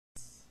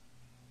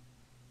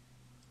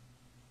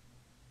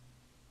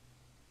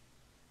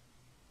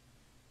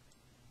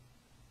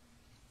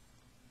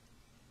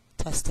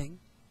Testing.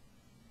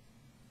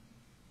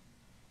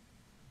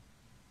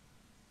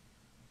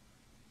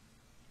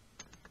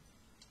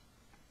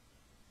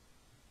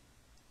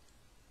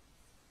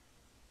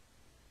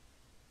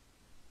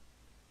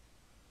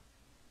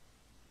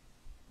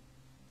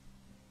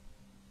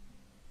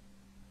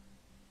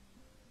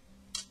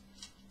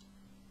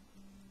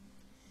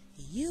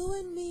 You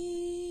and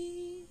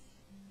me,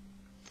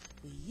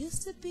 we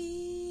used to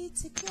be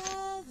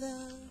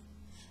together,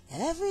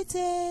 every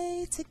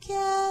day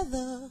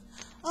together,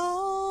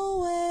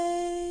 always.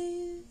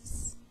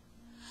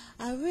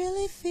 I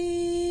really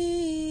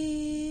feel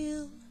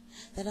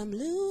that I'm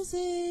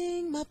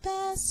losing my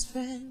best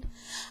friend.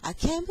 I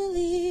can't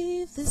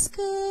believe this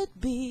could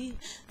be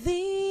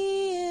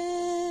the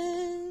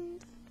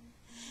end.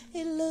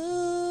 It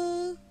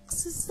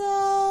looks as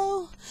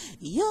though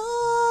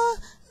you're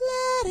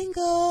letting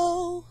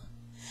go,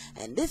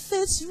 and if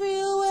it's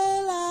real,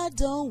 well, I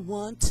don't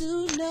want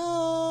to know.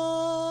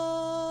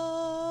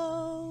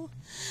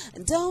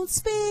 And don't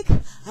speak,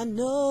 I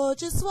know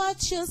just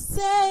what you're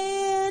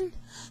saying,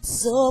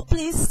 so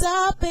please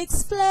stop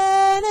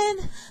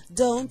explaining.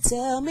 Don't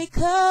tell me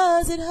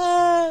 'cause it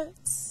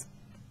hurts.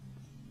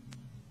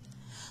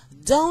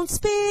 Don't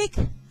speak,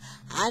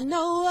 I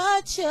know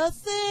what you're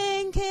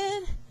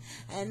thinking,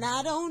 and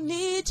I don't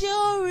need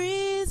your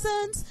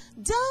reasons.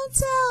 Don't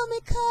tell me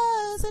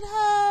 'cause it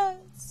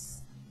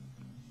hurts.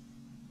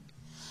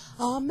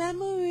 Our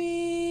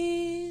memories,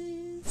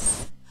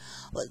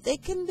 well, they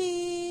can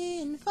be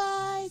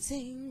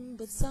inviting,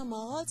 but some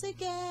are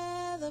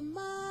altogether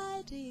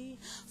mighty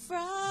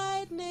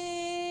frightening.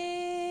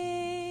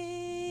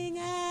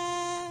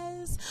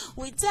 As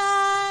we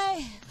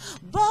die,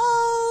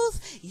 both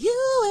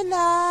you and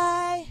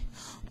I,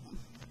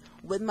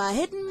 with my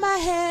head in my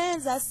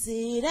hands, I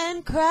sit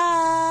and cry.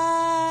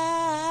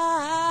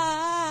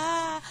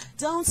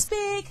 Don't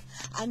speak,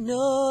 I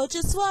know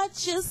just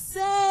what you're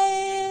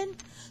saying,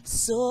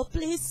 so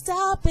please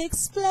stop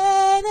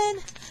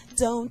explaining.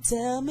 Don't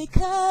tell me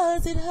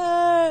 'cause it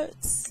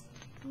hurts.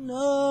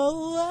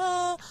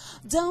 No,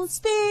 don't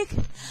speak,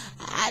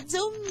 I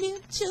don't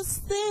need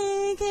just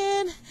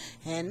thinking,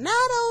 and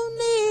I don't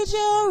need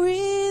your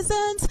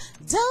reasons.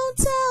 Don't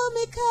tell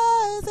me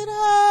 'cause it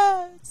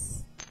hurts.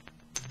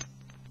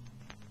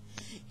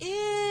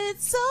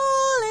 It's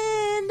all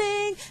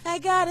ending, I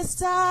gotta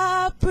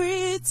stop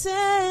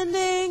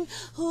pretending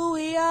who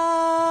we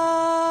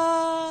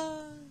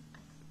are.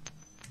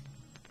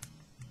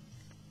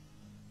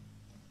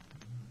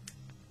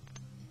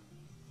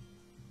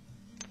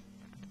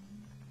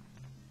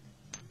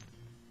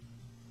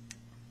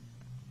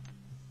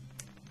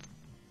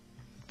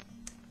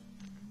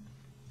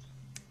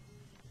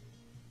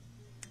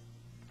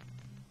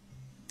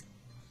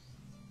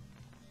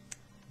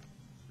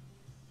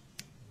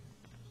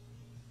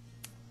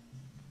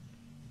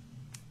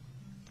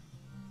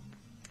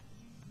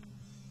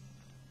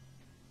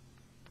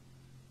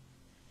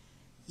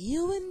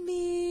 You and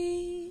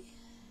me,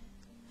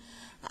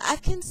 I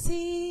can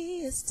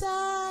see us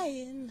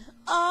dying,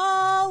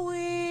 are we?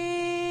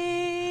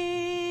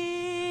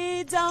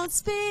 Don't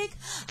speak,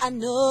 I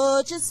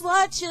know just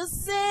what you're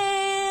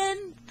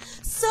saying,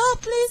 so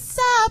please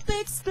stop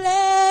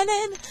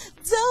explaining.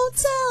 Don't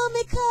tell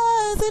me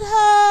 'cause it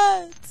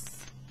hurts.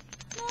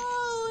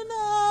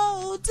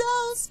 No,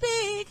 don't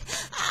speak,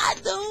 I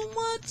don't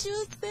want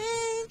you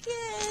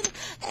thinking,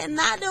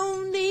 and I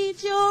don't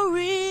need your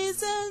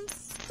reasons.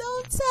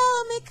 Don't tell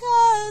me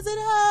 'cause it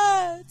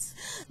hurts.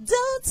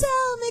 Don't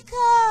tell me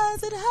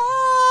 'cause it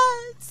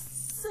hurts.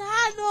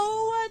 I know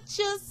what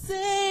you're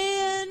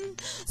saying,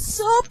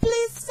 so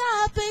please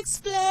stop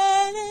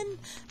explaining.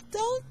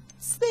 Don't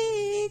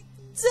speak,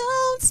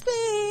 don't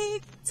speak,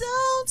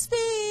 don't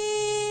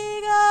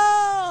speak.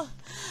 Oh,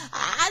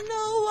 I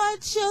know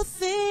what you're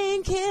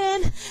thinking,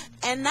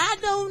 and I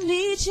don't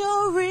need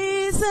your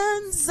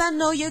reasons. I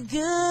know you're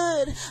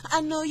good,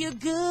 I know you're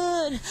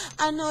good,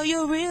 I know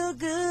you're real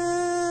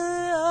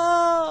good.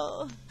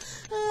 Oh,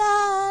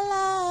 la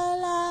la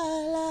la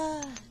la,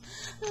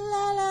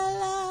 la la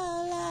la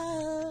la.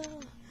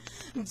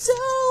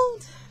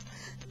 Don't,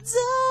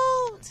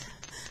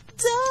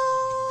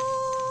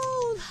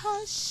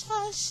 hush,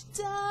 hush,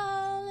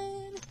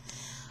 darling,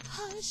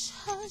 hush,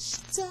 hush,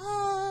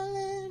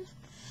 darling.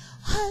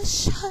 Hush,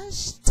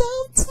 hush,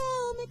 don't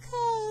tell me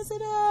 'cause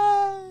it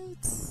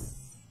hurts.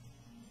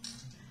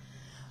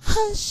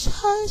 Hush,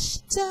 hush,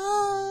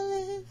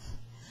 darling.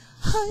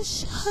 Hush,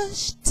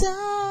 hush,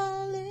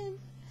 darling.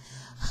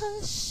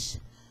 Hush,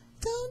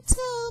 don't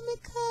tell me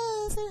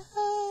 'cause it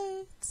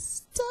hurts.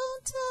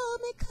 Don't tell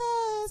me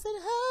 'cause it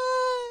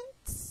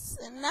hurts.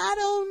 And I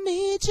don't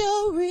need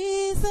your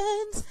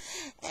reasons,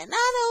 and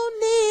I don't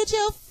need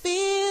your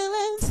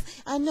feelings.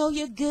 I know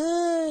you're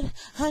good,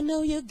 I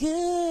know you're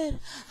good,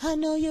 I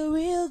know you're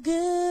real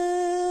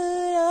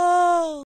good. Oh.